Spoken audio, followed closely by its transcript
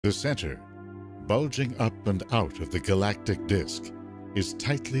The center, bulging up and out of the galactic disk, is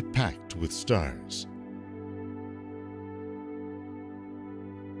tightly packed with stars.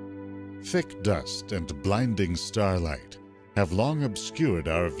 Thick dust and blinding starlight have long obscured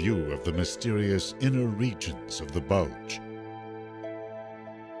our view of the mysterious inner regions of the bulge.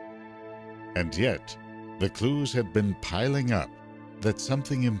 And yet, the clues had been piling up that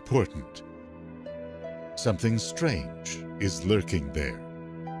something important, something strange, is lurking there.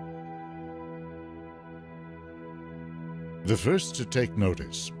 The first to take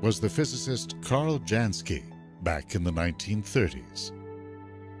notice was the physicist Carl Jansky back in the 1930s.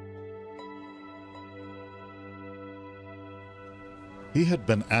 He had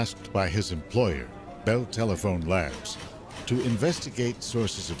been asked by his employer, Bell Telephone Labs, to investigate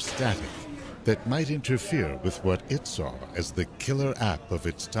sources of static that might interfere with what it saw as the killer app of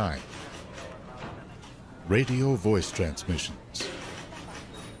its time: radio voice transmissions.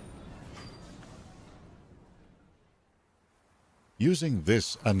 Using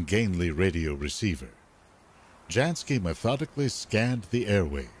this ungainly radio receiver, Jansky methodically scanned the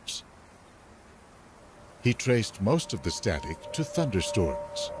airwaves. He traced most of the static to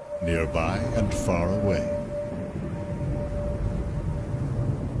thunderstorms, nearby and far away.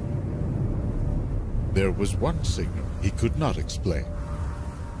 There was one signal he could not explain.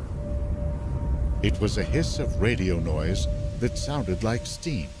 It was a hiss of radio noise that sounded like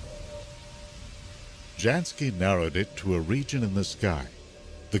steam. Jansky narrowed it to a region in the sky,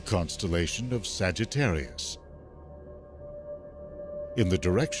 the constellation of Sagittarius, in the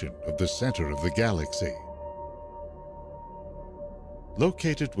direction of the center of the galaxy.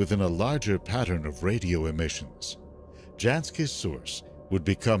 Located within a larger pattern of radio emissions, Jansky's source would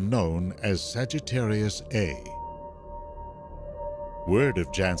become known as Sagittarius A. Word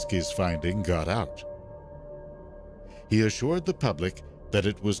of Jansky's finding got out. He assured the public that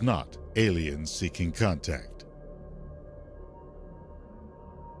it was not aliens seeking contact.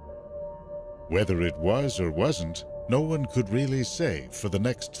 Whether it was or wasn't, no one could really say for the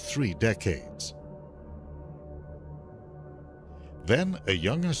next 3 decades. Then a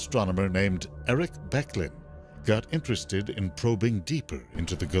young astronomer named Eric Becklin got interested in probing deeper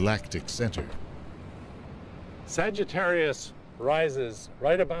into the galactic center. Sagittarius rises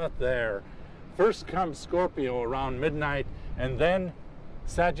right about there. First comes Scorpio around midnight, and then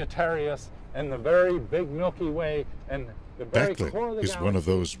Sagittarius and the very big Milky Way, and the very core of the Becklin is galaxy one of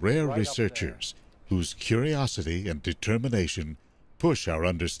those rare right researchers whose curiosity and determination push our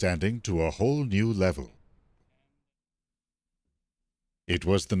understanding to a whole new level. It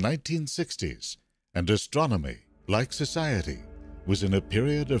was the 1960s, and astronomy, like society, was in a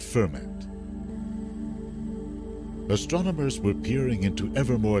period of ferment. Astronomers were peering into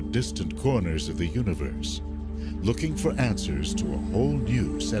ever more distant corners of the universe, looking for answers to a whole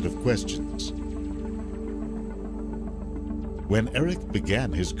new set of questions. When Eric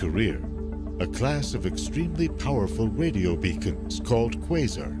began his career, a class of extremely powerful radio beacons called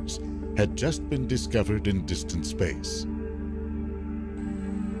quasars had just been discovered in distant space.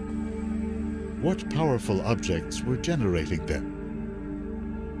 What powerful objects were generating them?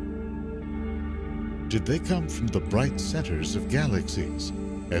 Did they come from the bright centers of galaxies,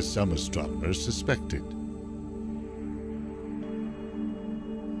 as some astronomers suspected?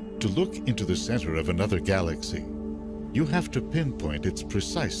 To look into the center of another galaxy, you have to pinpoint its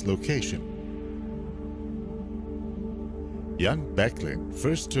precise location. Young Becklin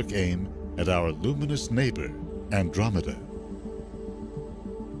first took aim at our luminous neighbor, Andromeda.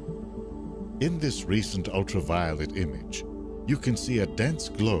 In this recent ultraviolet image, you can see a dense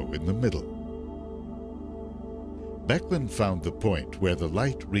glow in the middle. Becklin found the point where the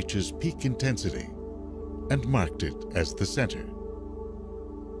light reaches peak intensity and marked it as the center.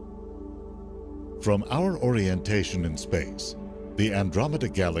 From our orientation in space, the Andromeda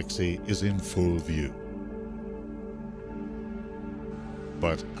galaxy is in full view.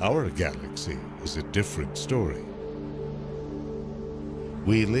 But our galaxy is a different story.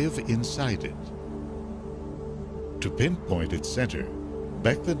 We live inside it. To pinpoint its center,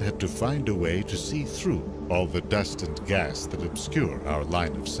 Becklin had to find a way to see through all the dust and gas that obscure our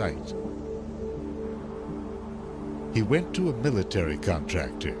line of sight. He went to a military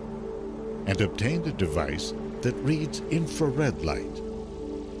contractor and obtained a device that reads infrared light.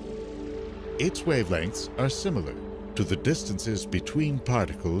 Its wavelengths are similar to the distances between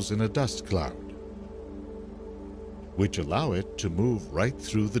particles in a dust cloud, which allow it to move right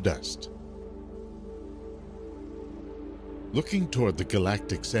through the dust. Looking toward the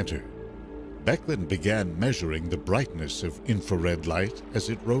galactic center, Becklin began measuring the brightness of infrared light as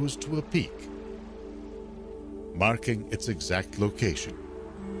it rose to a peak, marking its exact location.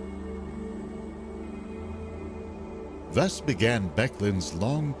 Thus began Becklin's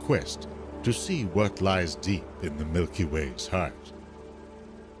long quest to see what lies deep in the Milky Way's heart.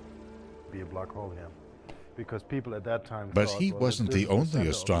 Be a black hole here, because people at that time But thought, he well, wasn't this the is only center of the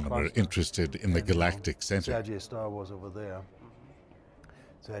astronomer cluster, interested in the and, galactic center. Sagittarius star was over there.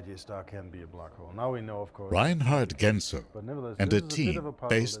 Sagittarius star can be a black hole. Now we know, of course. Reinhard Genzel But nevertheless, and this a is bit of team a puzzle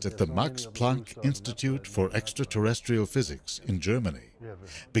based that at the there's so many Max of the blue Planck stars, and Institute that's for why Extraterrestrial Physics in Germany we have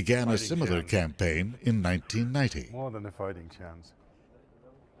a began a fighting similar chance. campaign in 1990. More than a fighting chance.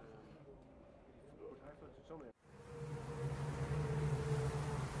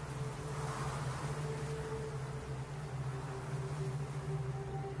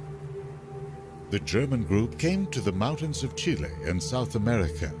 The German group came to the mountains of Chile and South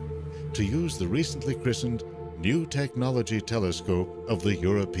America to use the recently christened New Technology Telescope of the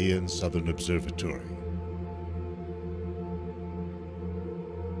European Southern Observatory.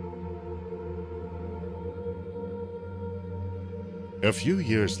 A few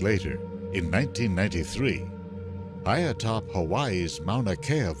years later, in 1993, high atop Hawaii's Mauna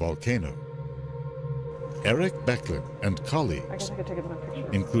Kea volcano, Eric Becklin and colleagues,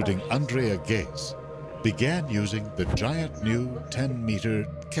 including Andrea Ghez, began using the giant new 10-meter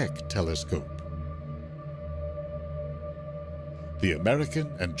Keck telescope. The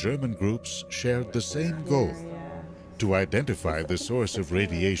American and German groups shared the same goal: to identify the source of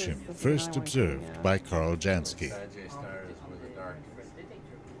radiation first observed by Carl Jansky.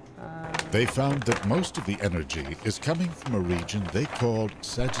 They found that most of the energy is coming from a region they called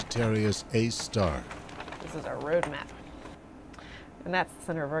Sagittarius A star. This is our roadmap. And that's the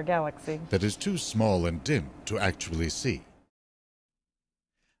center of our galaxy. That is too small and dim to actually see.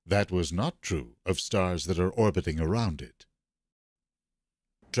 That was not true of stars that are orbiting around it.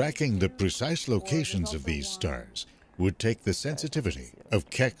 Tracking the precise locations of these stars would take the sensitivity of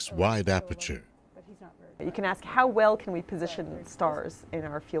Keck's wide aperture. You can ask, how well can we position stars in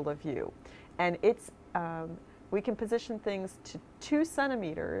our field of view? And it's, we can position things to 2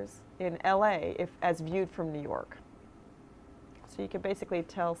 centimeters in LA as viewed from New York. So you can basically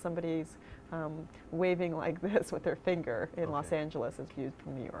tell somebody's waving like this with their finger in Los Angeles as viewed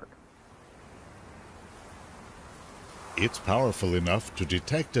from New York. It's powerful enough to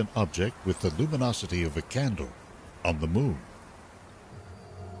detect an object with the luminosity of a candle on the moon.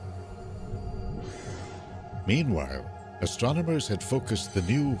 Meanwhile, astronomers had focused the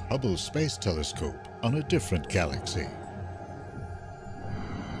new Hubble Space Telescope on a different galaxy.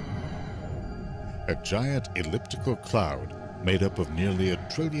 A giant elliptical cloud made up of nearly 1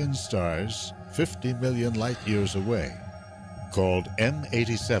 trillion stars 50 million light-years away, called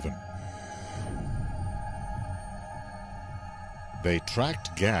M87. They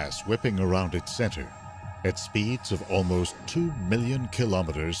tracked gas whipping around its center at speeds of almost 2 million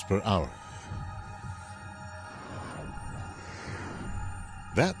kilometers per hour.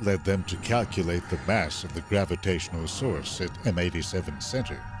 That led them to calculate the mass of the gravitational source at M87's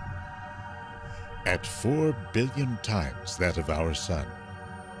center at 4 billion times that of our Sun.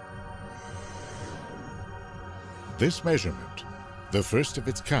 This measurement, the first of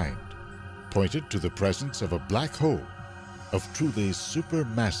its kind, pointed to the presence of a black hole of truly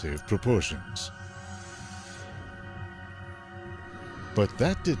supermassive proportions. But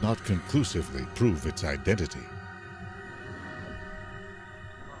that did not conclusively prove its identity.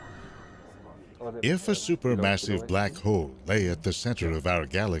 If a supermassive black hole lay at the center of our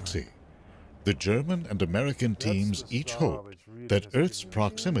galaxy, the German and American teams each hoped that Earth's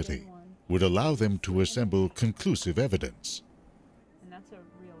proximity would allow them to assemble conclusive evidence. And that's a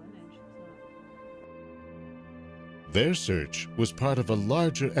real image. Their search was part of a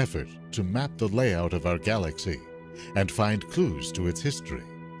larger effort to map the layout of our galaxy and find clues to its history.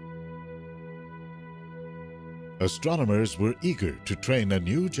 Astronomers were eager to train a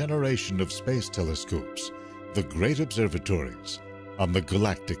new generation of space telescopes, the great observatories, on the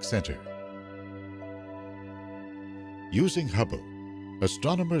galactic center. Using Hubble,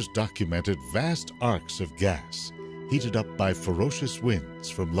 astronomers documented vast arcs of gas heated up by ferocious winds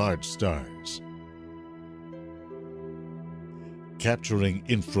from large stars. Capturing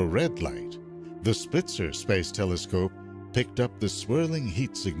infrared light, the Spitzer Space Telescope picked up the swirling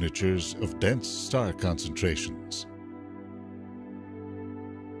heat signatures of dense star concentrations.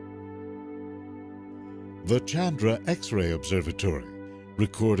 The Chandra X-ray Observatory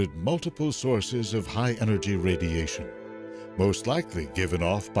recorded multiple sources of high-energy radiation, most likely given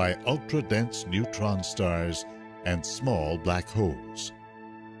off by ultra-dense neutron stars and small black holes.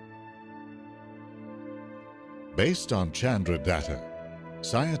 Based on Chandra data,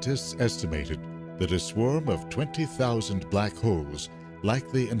 scientists estimated that a swarm of 20,000 black holes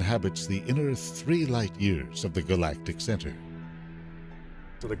likely inhabits the inner 3 light years of the galactic center.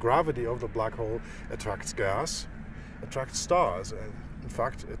 So the gravity of the black hole attracts gas, attracts stars, and in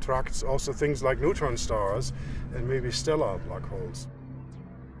fact attracts also things like neutron stars and maybe stellar black holes.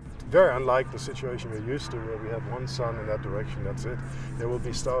 Very unlike the situation we're used to, where we have one sun in that direction, that's it. There will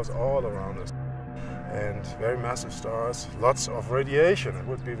be stars all around us. And very massive stars, lots of radiation. It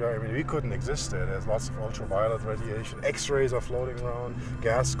would be we couldn't exist there. There's lots of ultraviolet radiation. X-rays are floating around,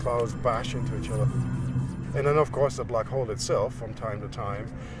 gas clouds bash into each other. And then of course the black hole itself, from time to time,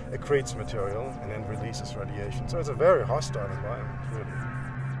 accretes material and then releases radiation. So it's a very hostile environment, really.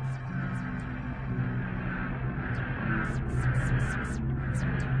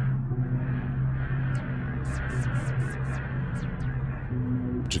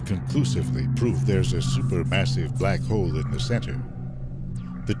 To conclusively prove there's a supermassive black hole in the center,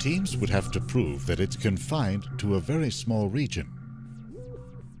 the teams would have to prove that it's confined to a very small region,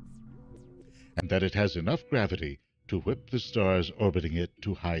 and that it has enough gravity to whip the stars orbiting it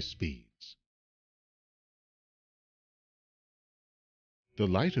to high speeds. The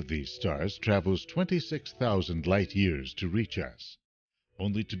light of these stars travels 26,000 light years to reach us,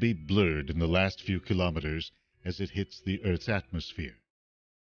 only to be blurred in the last few kilometers as it hits the Earth's atmosphere.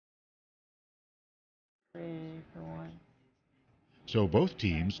 3 for 1. So both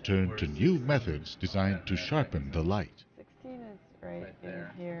teams turn to new methods designed to sharpen the light. 16 is right in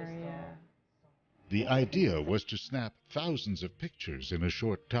here, yeah. The idea was to snap thousands of pictures in a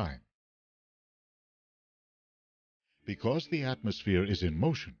short time. Because the atmosphere is in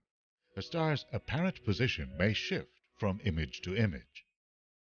motion, a star's apparent position may shift from image to image.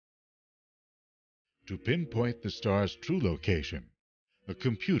 To pinpoint the star's true location, a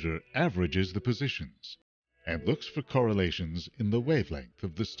computer averages the positions and looks for correlations in the wavelength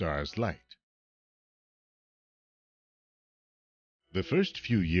of the star's light. The first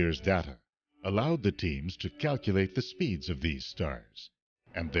few years' data allowed the teams to calculate the speeds of these stars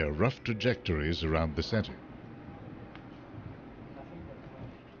and their rough trajectories around the center.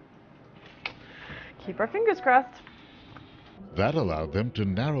 Keep our fingers crossed. That allowed them to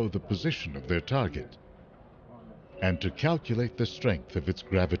narrow the position of their target and to calculate the strength of its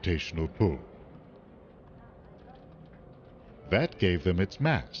gravitational pull. That gave them its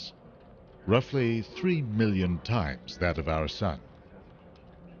mass, roughly 3 million times that of our Sun.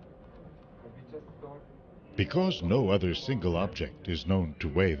 Because no other single object is known to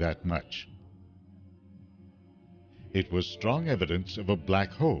weigh that much, it was strong evidence of a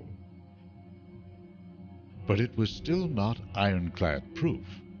black hole, but it was still not ironclad proof.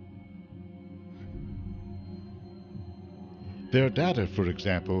 Their data, for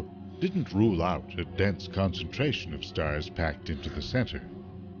example, didn't rule out a dense concentration of stars packed into the center,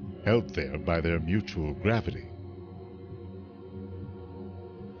 held there by their mutual gravity.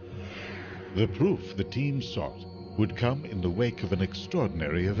 The proof the team sought would come in the wake of an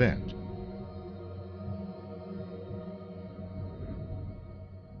extraordinary event.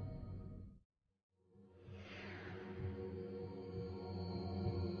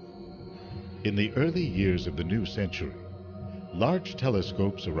 In the early years of the new century, large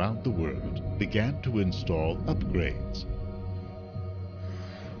telescopes around the world began to install upgrades.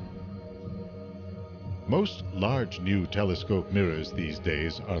 Most large new telescope mirrors these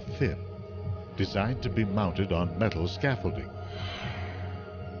days are thin, designed to be mounted on metal scaffolding.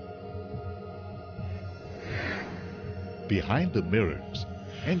 Behind the mirrors,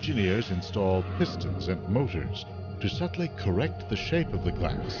 engineers install pistons and motors to subtly correct the shape of the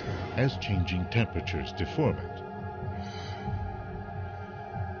glass as changing temperatures deform it,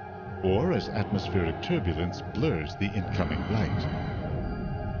 or as atmospheric turbulence blurs the incoming light.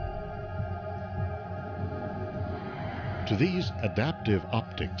 To these adaptive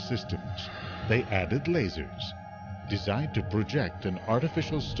optics systems, they added lasers, designed to project an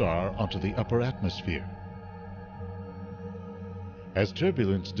artificial star onto the upper atmosphere. As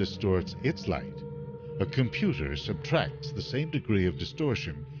turbulence distorts its light, a computer subtracts the same degree of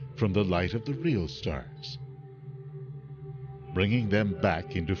distortion from the light of the real stars, bringing them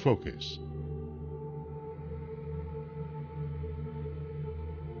back into focus.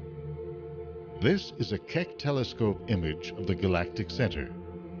 This is a Keck telescope image of the galactic center,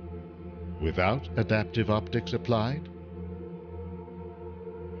 without adaptive optics applied,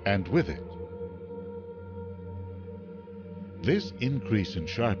 and with it. This increase in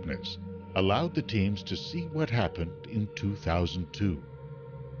sharpness allowed the teams to see what happened in 2002.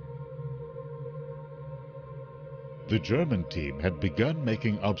 The German team had begun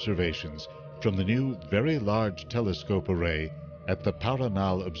making observations from the new Very Large Telescope Array at the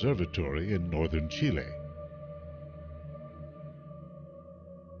Paranal Observatory in northern Chile.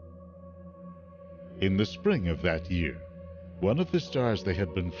 In the spring of that year, one of the stars they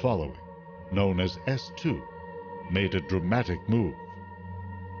had been following, known as S2, made a dramatic move.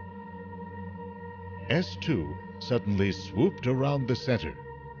 S2 suddenly swooped around the center,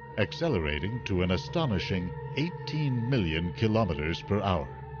 accelerating to an astonishing 18 million kilometers per hour.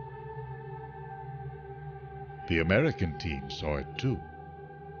 The American team saw it too.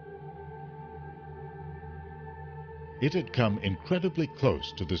 It had come incredibly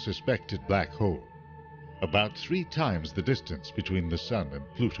close to the suspected black hole, about 3 times the distance between the Sun and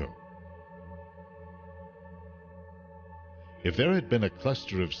Pluto. If there had been a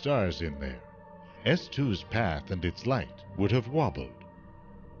cluster of stars in there, S2's path and its light would have wobbled.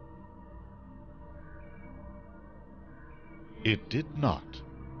 It did not.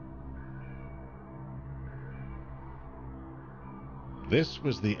 This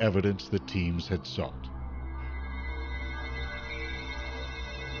was the evidence the teams had sought.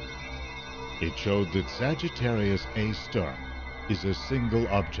 It showed that Sagittarius A star is a single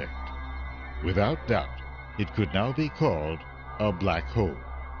object. Without doubt, it could now be called a black hole.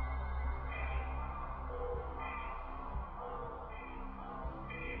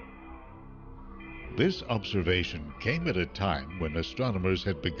 This observation came at a time when astronomers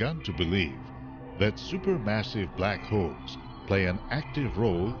had begun to believe that supermassive black holes play an active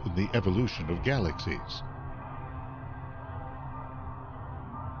role in the evolution of galaxies.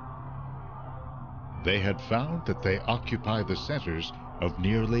 They had found that they occupy the centers of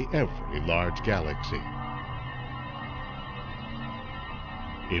nearly every large galaxy.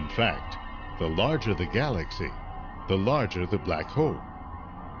 In fact, the larger the galaxy, the larger the black hole.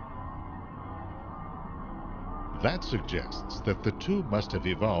 That suggests that the two must have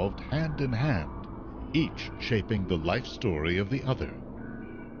evolved hand in hand, each shaping the life story of the other.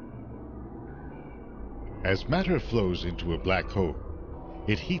 As matter flows into a black hole,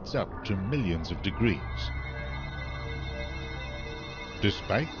 it heats up to millions of degrees.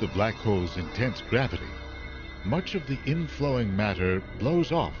 Despite the black hole's intense gravity, much of the inflowing matter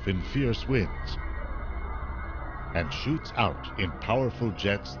blows off in fierce winds and shoots out in powerful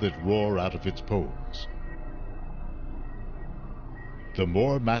jets that roar out of its poles. The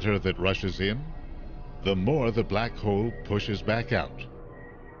more matter that rushes in, the more the black hole pushes back out.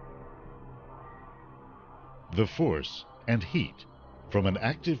 The force and heat from an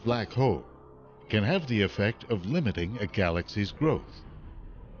active black hole can have the effect of limiting a galaxy's growth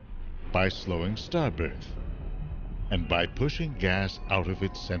by slowing star birth and by pushing gas out of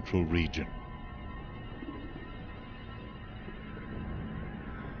its central region.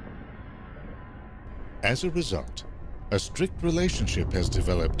 As a result, a strict relationship has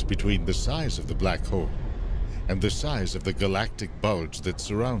developed between the size of the black hole and the size of the galactic bulge that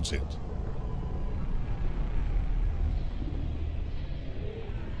surrounds it.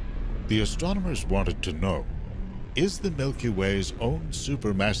 The astronomers wanted to know, is the Milky Way's own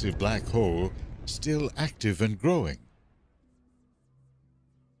supermassive black hole still active and growing?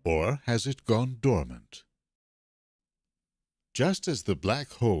 Or has it gone dormant? Just as the black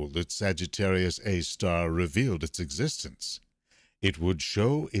hole at Sagittarius A star revealed its existence, it would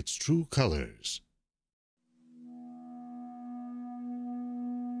show its true colors.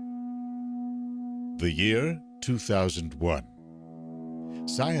 The year 2001.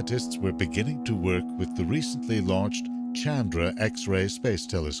 Scientists were beginning to work with the recently launched Chandra X-ray Space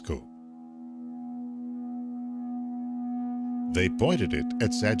Telescope. They pointed it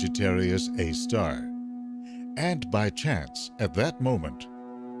at Sagittarius A star. And by chance, at that moment,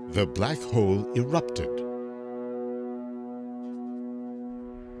 the black hole erupted.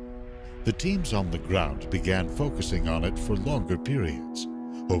 The teams on the ground began focusing on it for longer periods,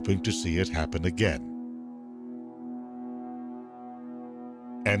 hoping to see it happen again.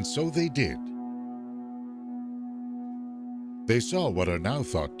 And so they did. They saw what are now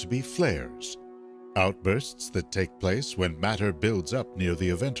thought to be flares, outbursts that take place when matter builds up near the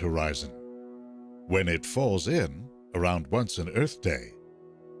event horizon. When it falls in, around once an Earth day,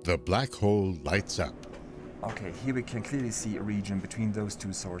 the black hole lights up. Okay, here we can clearly see a region between those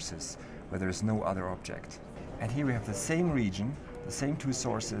two sources where there is no other object. And here we have the same region, the same two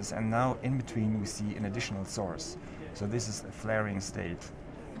sources, and now in between we see an additional source. So this is a flaring state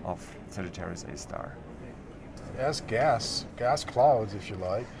of Sagittarius A star. As gas clouds, if you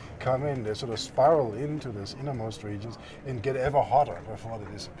like, come in, they sort of spiral into this innermost regions and get ever hotter before they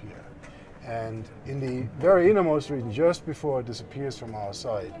disappear. And in the very innermost region, just before it disappears from our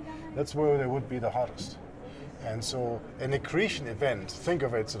sight, that's where they would be the hottest. And so an accretion event, think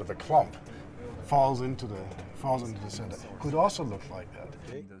of it sort of a clump, falls into the center, could also look like that.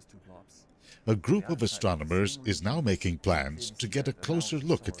 A group of astronomers is now making plans to get a closer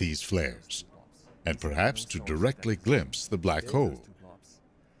look at these flares. and perhaps to directly glimpse the black hole.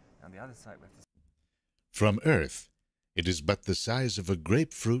 On the other side, we have the From Earth, it is but the size of a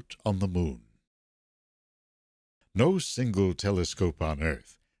grapefruit on the moon. No single telescope on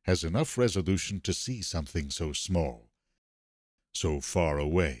Earth has enough resolution to see something so small, so far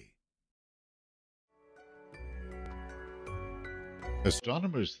away.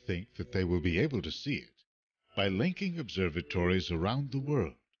 Astronomers think that they will be able to see it by linking observatories around the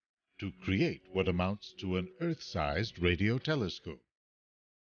world to create what amounts to an Earth-sized radio telescope,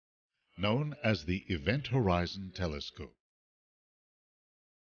 known as the Event Horizon Telescope.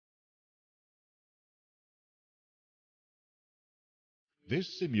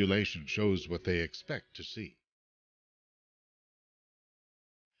 This simulation shows what they expect to see.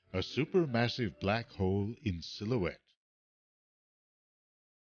 A supermassive black hole in silhouette,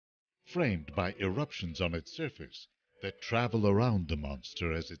 framed by eruptions on its surface that travel around the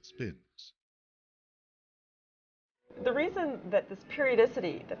monster as it spins. The reason that this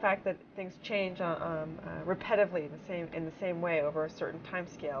periodicity, the fact that things change repetitively in the same way over a certain time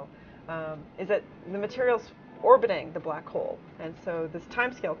scale, is that the material's orbiting the black hole, and so this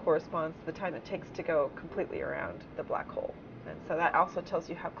time scale corresponds to the time it takes to go completely around the black hole, and so that also tells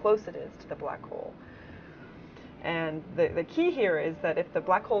you how close it is to the black hole. And the key here is that if the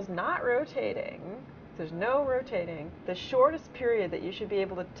black hole's not rotating, there's no rotating, the shortest period that you should be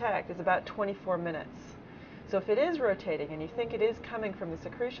able to detect is about 24 minutes. So if it is rotating and you think it is coming from the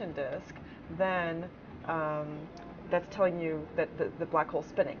accretion disk, then that's telling you that the black hole's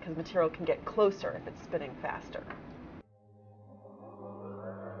spinning, because material can get closer if it's spinning faster.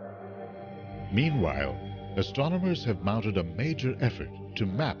 Meanwhile, astronomers have mounted a major effort to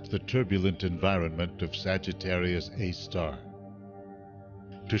map the turbulent environment of Sagittarius A star,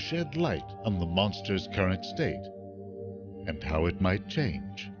 to shed light on the monster's current state and how it might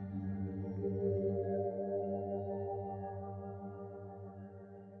change.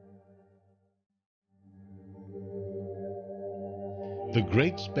 The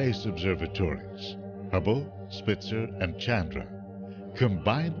great space observatories, Hubble, Spitzer, and Chandra,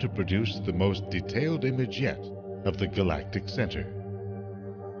 combine to produce the most detailed image yet of the galactic center.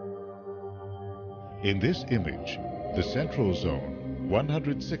 In this image, the central zone,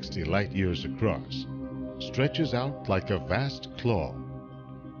 160 light-years across, stretches out like a vast claw.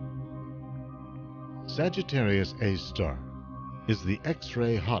 Sagittarius A star is the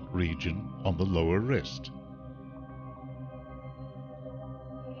X-ray hot region on the lower wrist.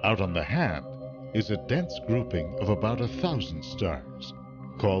 Out on the hand is a dense grouping of about 1,000 stars,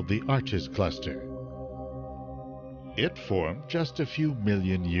 called the Arches cluster. It formed just a few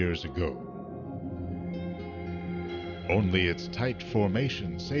million years ago. Only its tight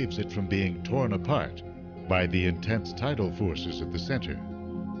formation saves it from being torn apart by the intense tidal forces at the center.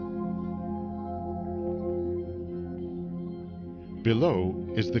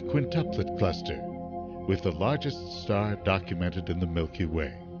 Below is the Quintuplet cluster, with the largest star documented in the Milky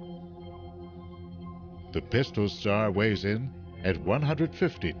Way. The Pistol star weighs in at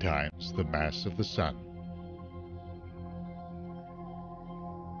 150 times the mass of the Sun.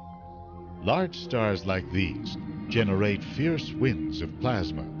 Large stars like these generate fierce winds of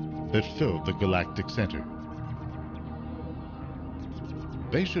plasma that fill the galactic center.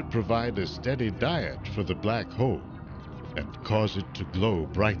 They should provide a steady diet for the black hole and cause it to glow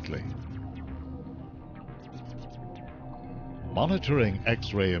brightly. Monitoring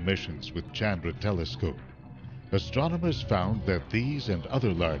X-ray emissions with Chandra telescope, astronomers found that these and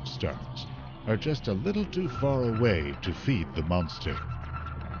other large stars are just a little too far away to feed the monster.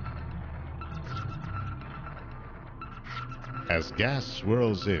 As gas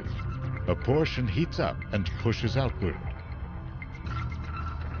swirls in, a portion heats up and pushes outward.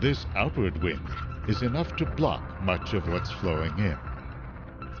 This outward wind is enough to block much of what's flowing in.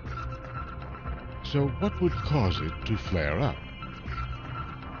 So what would cause it to flare up?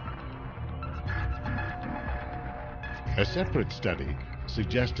 A separate study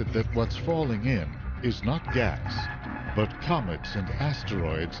suggested that what's falling in is not gas, but comets and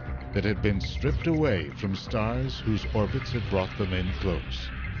asteroids that had been stripped away from stars whose orbits had brought them in close.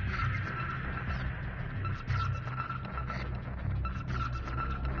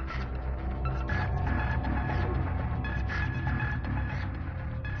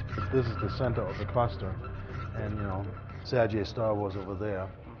 This is the center of the cluster, and Sagittarius star was over there.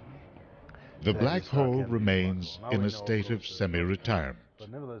 The black hole remains in a state of semi-retirement. But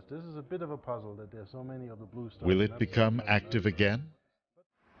nevertheless, this is a bit of a puzzle that there's so many of the blue stars. Will it become active again?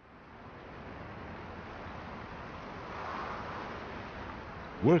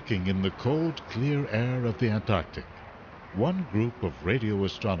 Working in the cold, clear air of the Antarctic, one group of radio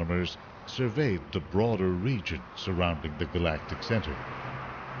astronomers surveyed the broader region surrounding the galactic center.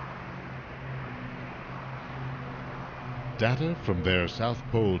 Data from their South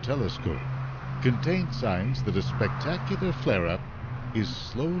Pole telescope contained signs that a spectacular flare-up is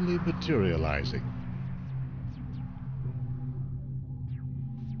slowly materializing.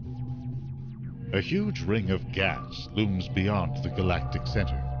 A huge ring of gas looms beyond the galactic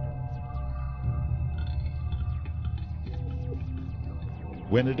center.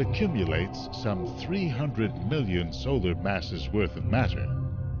 When it accumulates some 300 million solar masses worth of matter,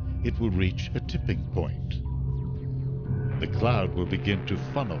 it will reach a tipping point. The cloud will begin to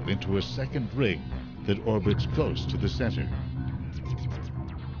funnel into a second ring that orbits close to the center.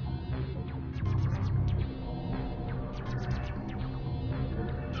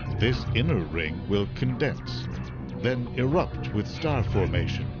 This inner ring will condense, then erupt with star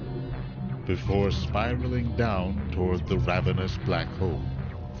formation, before spiraling down toward the ravenous black hole.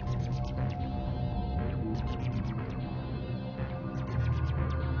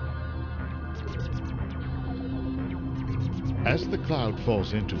 As the cloud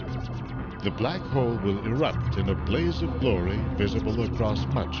falls into it, the black hole will erupt in a blaze of glory visible across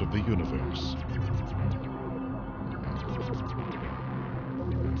much of the universe.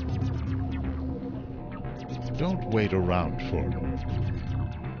 Don't wait around for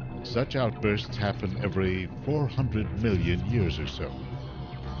it. Such outbursts happen every 400 million years or so.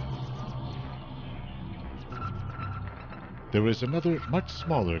 There is another much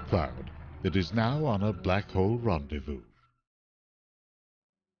smaller cloud that is now on a black hole rendezvous.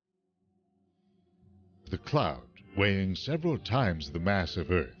 The cloud, weighing several times the mass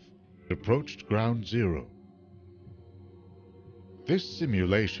of Earth, approached ground zero. This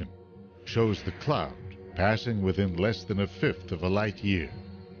simulation shows the cloud passing within less than a fifth of a light year.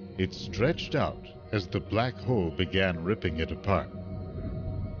 It stretched out as the black hole began ripping it apart.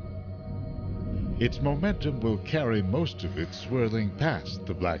 Its momentum will carry most of it swirling past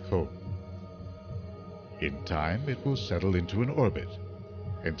the black hole. In time, it will settle into an orbit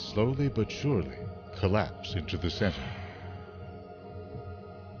and slowly but surely collapse into the center.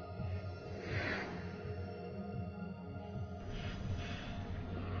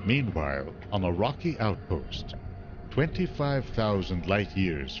 Meanwhile, on a rocky outpost, 25,000 light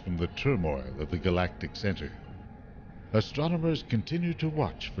years from the turmoil of the galactic center, astronomers continue to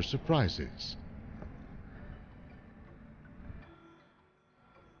watch for surprises.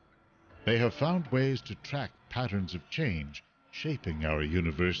 They have found ways to track patterns of change shaping our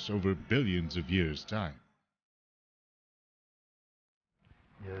universe over billions of years' time.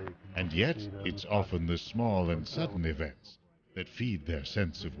 And yet, it's often the small and sudden events that feed their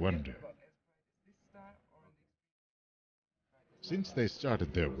sense of wonder. Since they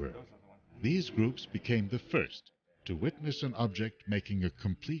started their work, these groups became the first to witness an object making a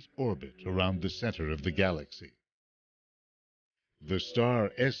complete orbit around the center of the galaxy. The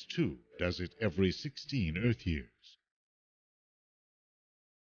star S2 does it every 16 Earth years.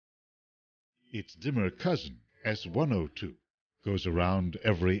 Its dimmer cousin, S102, goes around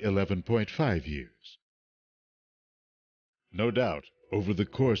every 11.5 years. No doubt, over the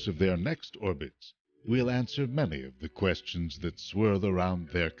course of their next orbits, we'll answer many of the questions that swirl around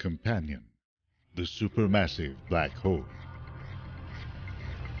their companion, the supermassive black hole.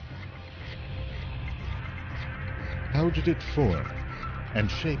 How did it form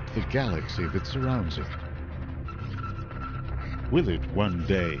and shape the galaxy that surrounds it? Will it one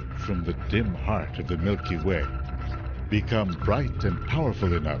day, from the dim heart of the Milky Way, become bright and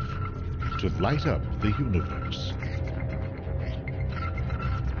powerful enough to light up the universe?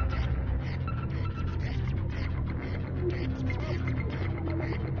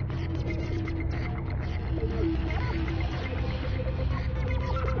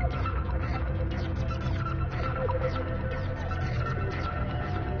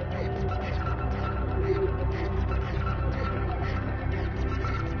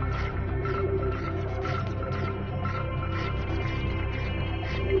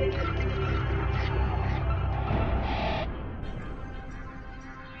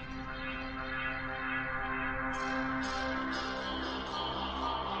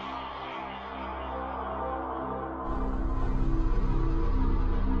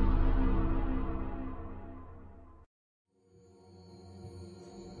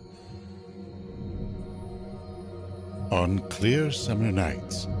 On clear summer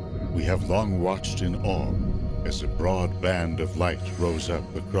nights, we have long watched in awe as a broad band of light rose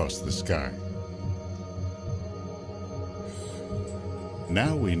up across the sky.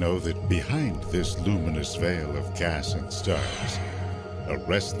 Now we know that behind this luminous veil of gas and stars, a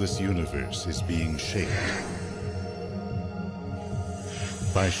restless universe is being shaped.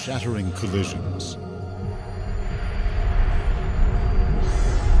 by shattering collisions.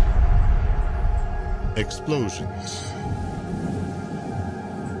 Explosions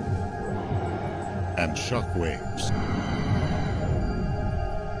and shock waves.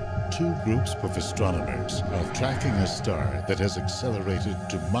 Two groups of astronomers are tracking a star that has accelerated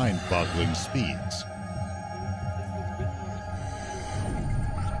to mind-boggling speeds.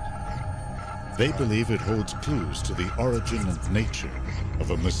 They believe it holds clues to the origin and nature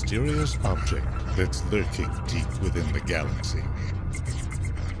of a mysterious object that's lurking deep within the galaxy.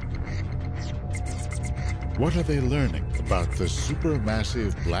 What are they learning about the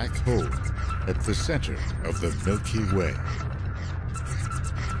supermassive black hole at the center of the Milky Way?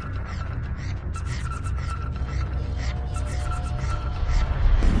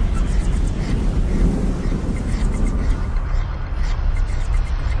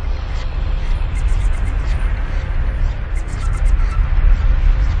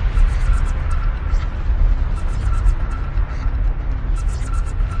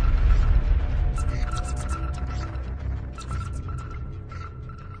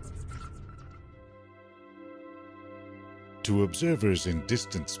 To observers in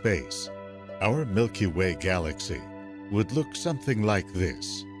distant space, our Milky Way galaxy would look something like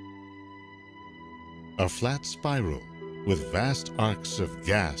this. A flat spiral with vast arcs of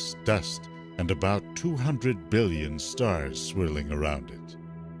gas, dust, and about 200 billion stars swirling around it.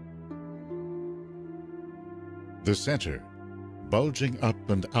 The center, bulging up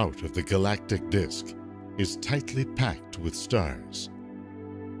and out of the galactic disk, is tightly packed with stars.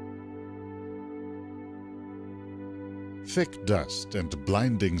 Thick dust and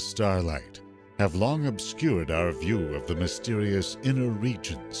blinding starlight have long obscured our view of the mysterious inner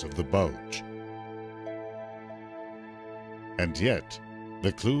regions of the bulge. And yet,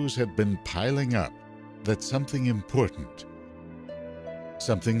 the clues had been piling up that something important,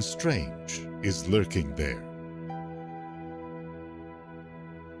 something strange, is lurking there.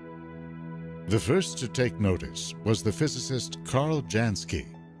 The first to take notice was the physicist Carl Jansky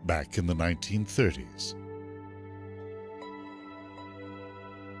back in the 1930s.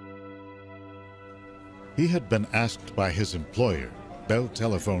 He had been asked by his employer, Bell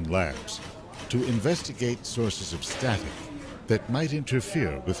Telephone Labs, to investigate sources of static that might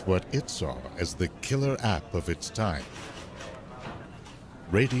interfere with what it saw as the killer app of its time: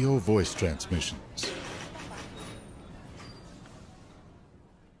 radio voice transmissions.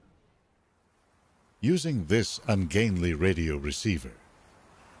 Using this ungainly radio receiver,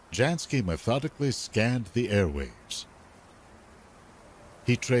 Jansky methodically scanned the airwaves.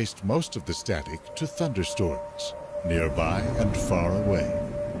 He traced most of the static to thunderstorms, nearby and far away.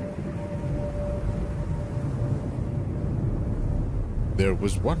 There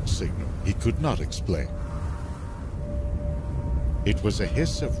was one signal he could not explain. It was a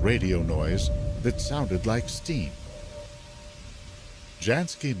hiss of radio noise that sounded like steam.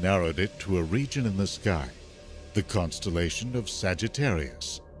 Jansky narrowed it to a region in the sky, the constellation of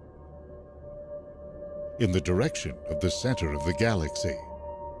Sagittarius, in the direction of the center of the galaxy.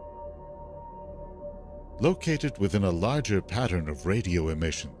 Located within a larger pattern of radio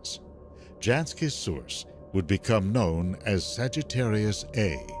emissions, Jansky's source would become known as Sagittarius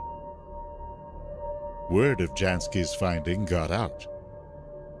A. Word of Jansky's finding got out.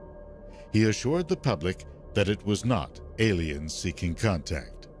 He assured the public that it was not aliens seeking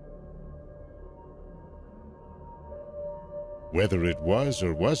contact. Whether it was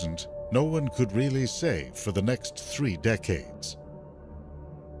or wasn't, no one could really say for the next 3 decades.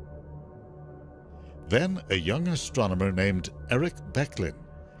 Then a young astronomer named Eric Becklin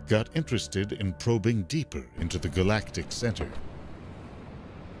got interested in probing deeper into the galactic center.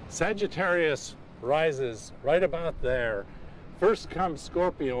 Sagittarius rises right about there. First comes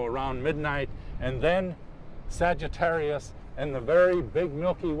Scorpio around midnight, and then Sagittarius and the very big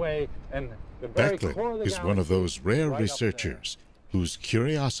Milky Way and the very core of the Becklin is galaxy one of those rare right researchers whose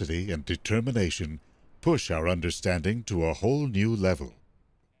curiosity and determination push our understanding to a whole new level.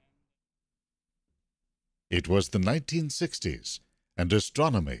 It was the 1960s, and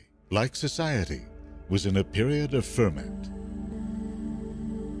astronomy, like society, was in a period of ferment.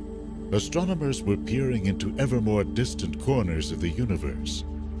 Astronomers were peering into ever more distant corners of the universe,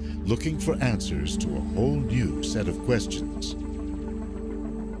 looking for answers to a whole new set of questions.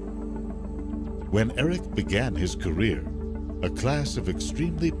 When Eric began his career, a class of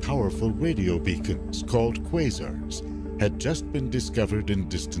extremely powerful radio beacons called quasars had just been discovered in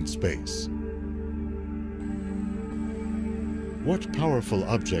distant space. What powerful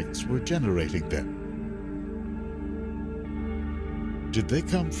objects were generating them? Did they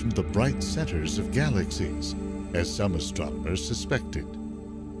come from the bright centers of galaxies, as some astronomers suspected?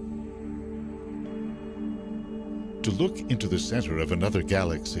 To look into the center of another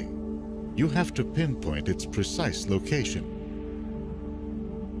galaxy, you have to pinpoint its precise location.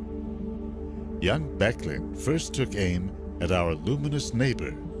 Young Becklin first took aim at our luminous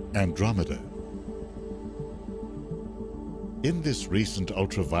neighbor, Andromeda. In this recent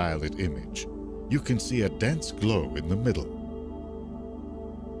ultraviolet image, you can see a dense glow in the middle.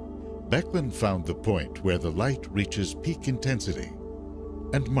 Becklin found the point where the light reaches peak intensity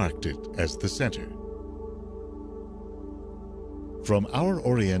and marked it as the center. From our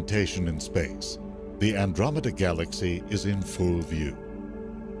orientation in space, the Andromeda Galaxy is in full view.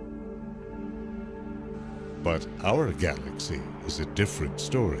 But our galaxy is a different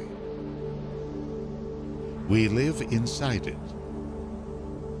story. We live inside it.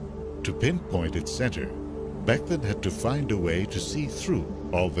 To pinpoint its center, Becklin had to find a way to see through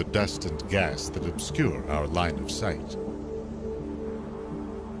all the dust and gas that obscure our line of sight.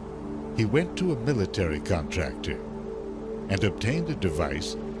 He went to a military contractor and obtained a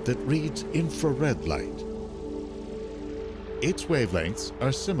device that reads infrared light. Its wavelengths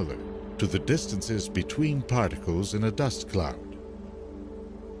are similar to the distances between particles in a dust cloud,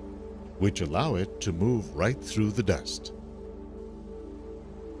 which allow it to move right through the dust.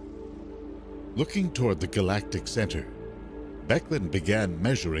 Looking toward the galactic center, Becklin began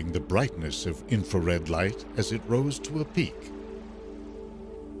measuring the brightness of infrared light as it rose to a peak,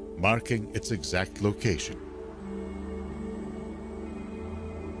 marking its exact location.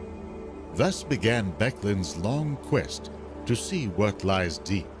 Thus began Becklin's long quest to see what lies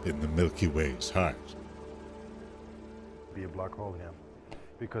deep in the Milky Way's heart. Be a black hole here.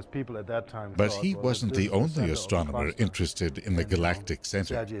 Because people at that time But thought, he well, wasn't this the is only center of the astronomer cluster. interested in the And, you know, galactic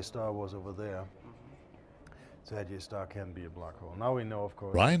center. Sagittarius star was over there. Sagittarius star can be a black hole. Now we know, of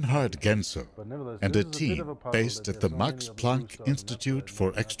course. Reinhard Genzel But nevertheless, and this a is bit team of a puzzle based that at the there's so many Max of the blue Planck stars in Institute that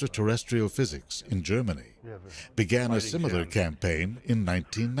for that Extraterrestrial Physics in Germany we have a began a fighting similar chance. campaign in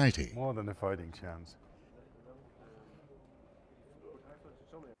 1990. More than a fighting chance.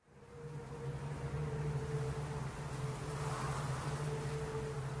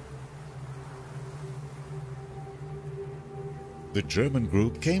 The German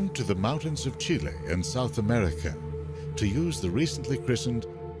group came to the mountains of Chile and South America to use the recently christened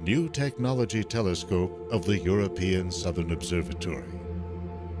New Technology Telescope of the European Southern Observatory.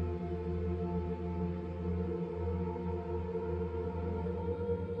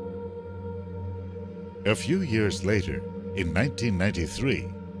 A few years later, in 1993,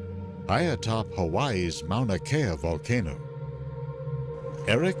 high atop Hawaii's Mauna Kea volcano,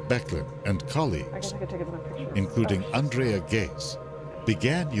 Eric Becklin and colleagues, including Andrea Ghez,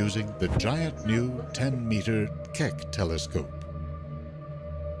 began using the giant new 10-meter Keck telescope.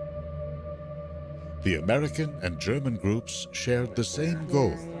 The American and German groups shared the same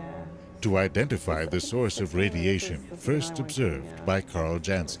goal, to identify the source of radiation first observed by Carl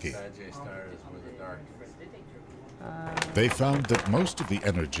Jansky. They found that most of the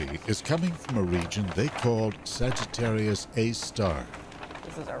energy is coming from a region they called Sagittarius A star.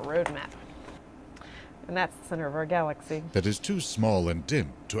 This is our roadmap. And that's the center of our galaxy. That is too small and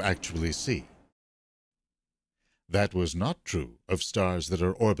dim to actually see. That was not true of stars that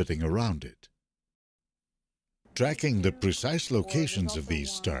are orbiting around it. Tracking the precise locations of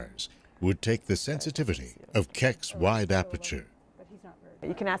these stars would take the sensitivity of Keck's wide aperture.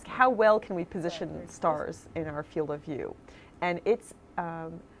 You can ask, how well can we position stars in our field of view? And it's,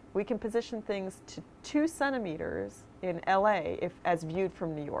 we can position things to 2 centimeters in LA as viewed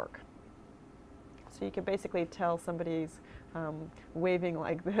from New York. So you can basically tell somebody's waving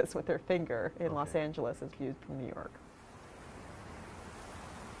like this with their finger in Los Angeles as viewed from New York.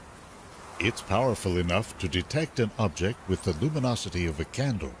 It's powerful enough to detect an object with the luminosity of a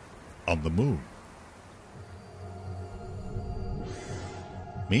candle on the moon.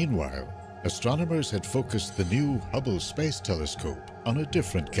 Meanwhile, astronomers had focused the new Hubble Space Telescope on a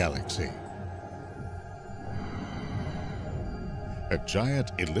different galaxy. A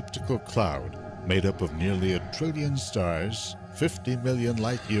giant elliptical cloud made up of nearly 1 trillion stars 50 million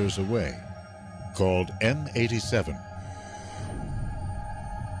light-years away, called M87.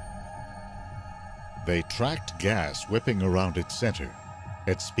 They tracked gas whipping around its center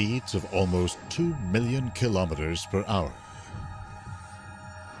at speeds of almost 2 million kilometers per hour.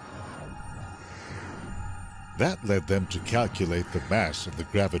 That led them to calculate the mass of the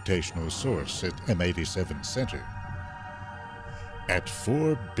gravitational source at M87's center at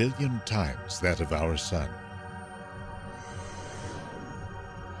 4 billion times that of our Sun.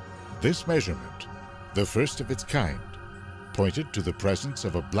 This measurement, the first of its kind, pointed to the presence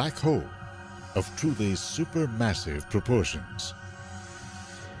of a black hole of truly supermassive proportions.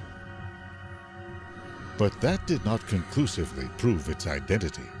 But that did not conclusively prove its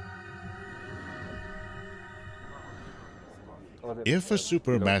identity. If a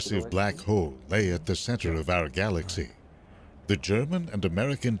supermassive black hole lay at the center of our galaxy, the German and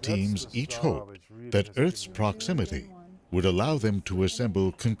American teams each hoped that Earth's proximity would allow them to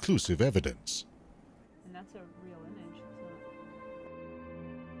assemble conclusive evidence. And that's a real image.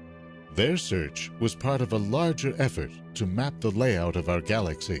 Their search was part of a larger effort to map the layout of our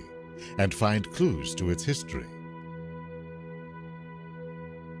galaxy and find clues to its history.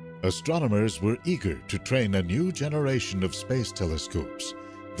 Astronomers were eager to train a new generation of space telescopes,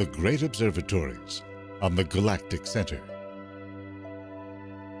 the great observatories, on the galactic center.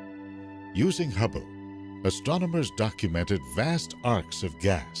 Using Hubble, astronomers documented vast arcs of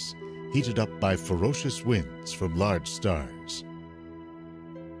gas heated up by ferocious winds from large stars.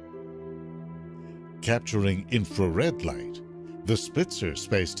 Capturing infrared light, the Spitzer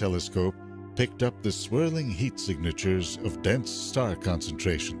Space Telescope picked up the swirling heat signatures of dense star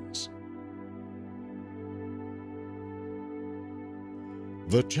concentrations.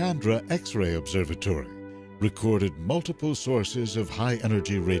 The Chandra X-ray Observatory recorded multiple sources of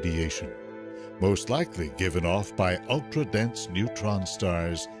high-energy radiation, most likely given off by ultra-dense neutron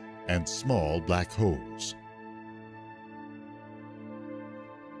stars and small black holes.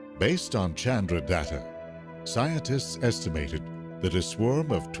 Based on Chandra data, scientists estimated that a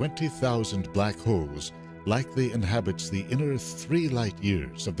swarm of 20,000 black holes likely inhabits the inner 3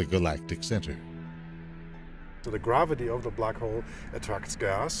 light-years of the galactic center. So the gravity of the black hole attracts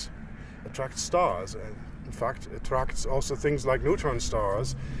gas, attracts stars, and in fact attracts also things like neutron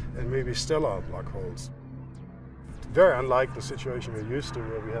stars and maybe stellar black holes. Very unlike the situation we're used to,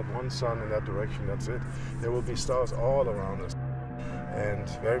 where we have one sun in that direction, that's it. There will be stars all around us. And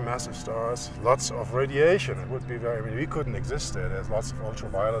very massive stars, lots of radiation. It would be we couldn't exist there. There's lots of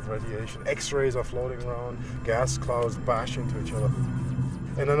ultraviolet radiation. X-rays are floating around, gas clouds bash into each other.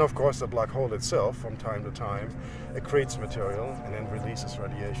 And then of course the black hole itself, from time to time, accretes material and then releases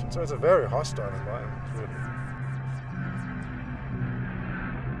radiation. So it's a very hostile environment, really.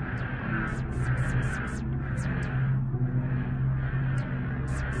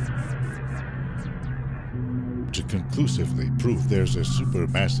 To conclusively prove there's a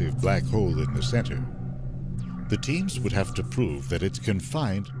supermassive black hole in the center, the teams would have to prove that it's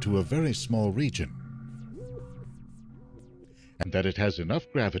confined to a very small region and that it has enough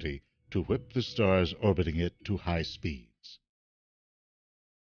gravity to whip the stars orbiting it to high speeds.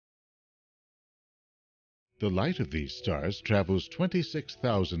 The light of these stars travels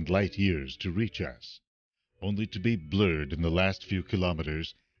 26,000 light-years to reach us, only to be blurred in the last few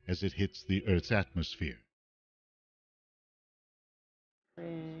kilometers as it hits the Earth's atmosphere. 3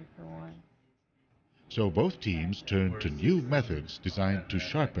 for 1. So both teams turned to new methods designed to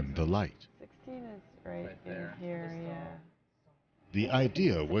sharpen the light. 16 is right in here, yeah. The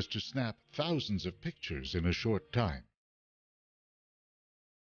idea was to snap thousands of pictures in a short time.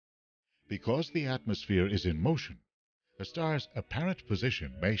 Because the atmosphere is in motion, a star's apparent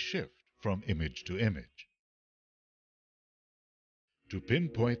position may shift from image to image. To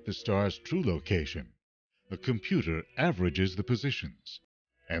pinpoint the star's true location, a computer averages the positions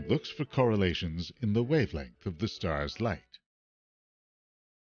and looks for correlations in the wavelength of the star's light.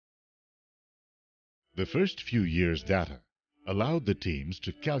 The first few years' data allowed the teams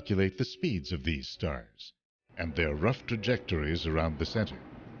to calculate the speeds of these stars and their rough trajectories around the center.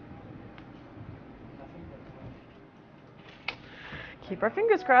 Keep our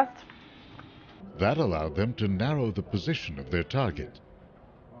fingers crossed. That allowed them to narrow the position of their target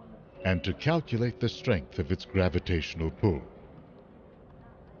and to calculate the strength of its gravitational pull.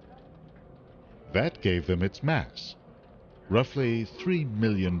 That gave them its mass, roughly 3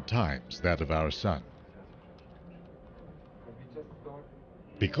 million times that of our Sun.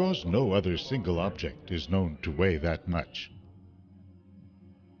 Because no other single object is known to weigh that much,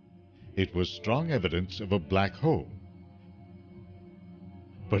 it was strong evidence of a black hole.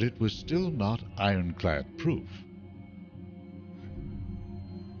 But it was still not ironclad proof.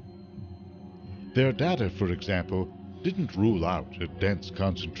 Their data, for example, didn't rule out a dense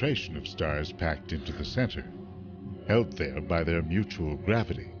concentration of stars packed into the center, held there by their mutual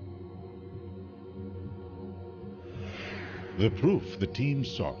gravity. The proof the team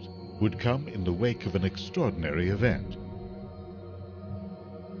sought would come in the wake of an extraordinary event.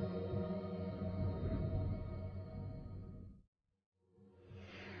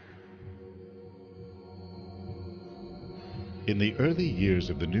 In the early years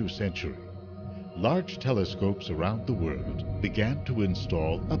of the new century, large telescopes around the world began to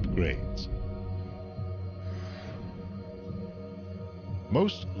install upgrades.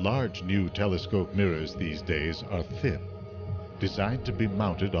 Most large new telescope mirrors these days are thin, designed to be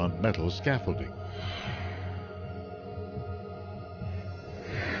mounted on metal scaffolding.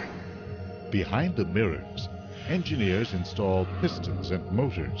 Behind the mirrors, engineers install pistons and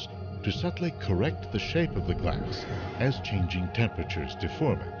motors to subtly correct the shape of the glass as changing temperatures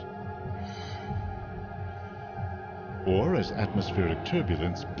deform it, or as atmospheric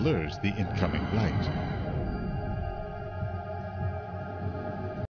turbulence blurs the incoming light.